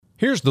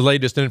Here's the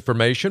latest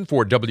information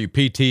for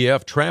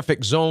WPTF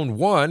Traffic Zone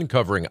 1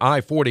 covering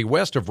I-40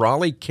 west of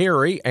Raleigh,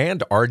 Cary,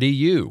 and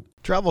RDU.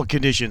 Travel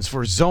conditions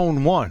for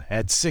Zone 1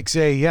 at 6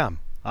 a.m.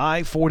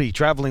 I-40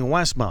 traveling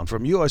westbound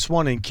from US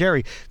 1 in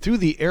Cary through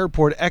the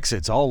airport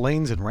exits. All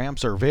lanes and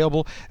ramps are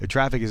available. The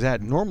traffic is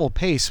at normal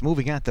pace,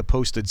 moving at the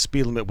posted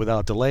speed limit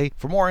without delay.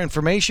 For more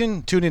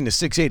information, tune in to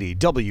 680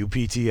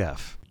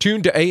 WPTF.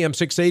 Tune to AM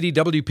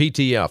 680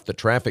 WPTF, the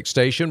traffic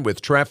station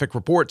with traffic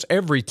reports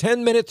every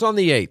 10 minutes on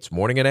the 8s,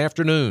 morning and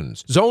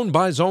afternoons.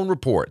 Zone-by-zone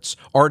reports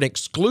are an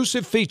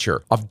exclusive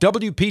feature of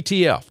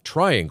WPTF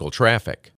Triangle Traffic.